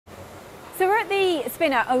So we're at the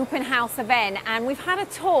Spinner open house event and we've had a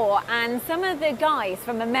tour, and some of the guys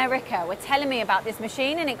from America were telling me about this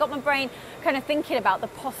machine, and it got my brain kind of thinking about the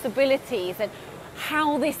possibilities and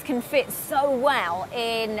how this can fit so well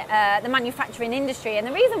in the manufacturing industry. And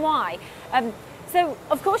the reason why, so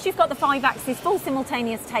of course you've got the 5-axis full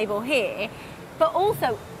simultaneous table here, but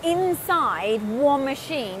also inside one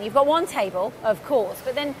machine you've got one table, of course,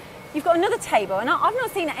 but then you've got another table, and I've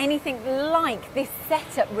not seen anything like this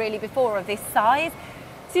setup really before of this size.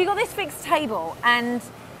 So you've got this fixed table, and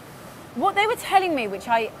what they were telling me, which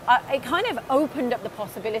it kind of opened up the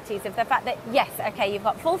possibilities of the fact that, yes, okay, you've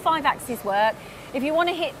got full 5-axis work. If you want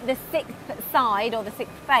to hit the 6th side or the 6th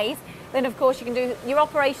face, then of course you can do your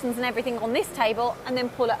operations and everything on this table and then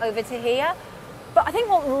pull it over to here. But I think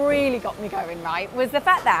what really got me going, right, was the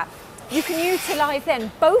fact that you can utilise then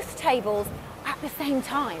both tables at the same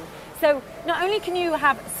time. So not only can you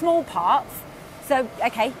have small parts, so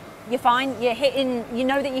okay, you're fine, you're hitting, you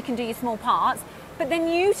know that you can do your small parts, but then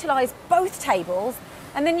you utilise both tables,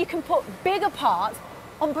 and then you can put bigger parts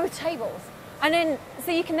on both tables. And then,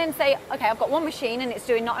 so you can then say, okay, I've got one machine and it's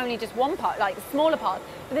doing not only just one part, like smaller parts,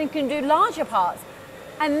 but then you can do larger parts.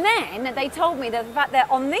 And then they told me that the fact that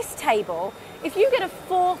on this table, if you get a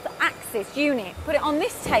 4th axis unit, put it on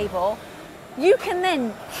this table, you can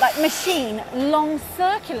then like machine long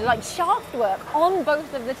circular, like shaft work on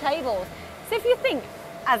both of the tables. So if you think,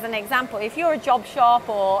 as an example, if you're a job shop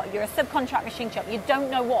or you're a subcontract machine shop, you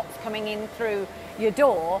don't know what's coming in through your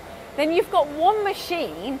door, then you've got one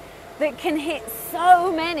machine that can hit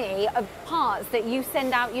so many of parts that you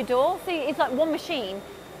send out your door. So it's like one machine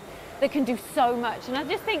that can do so much. And I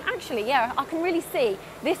just think, actually, yeah, I can really see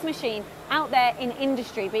this machine out there in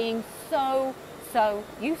industry being so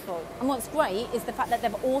useful. And what's great is the fact that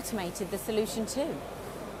they've automated the solution too.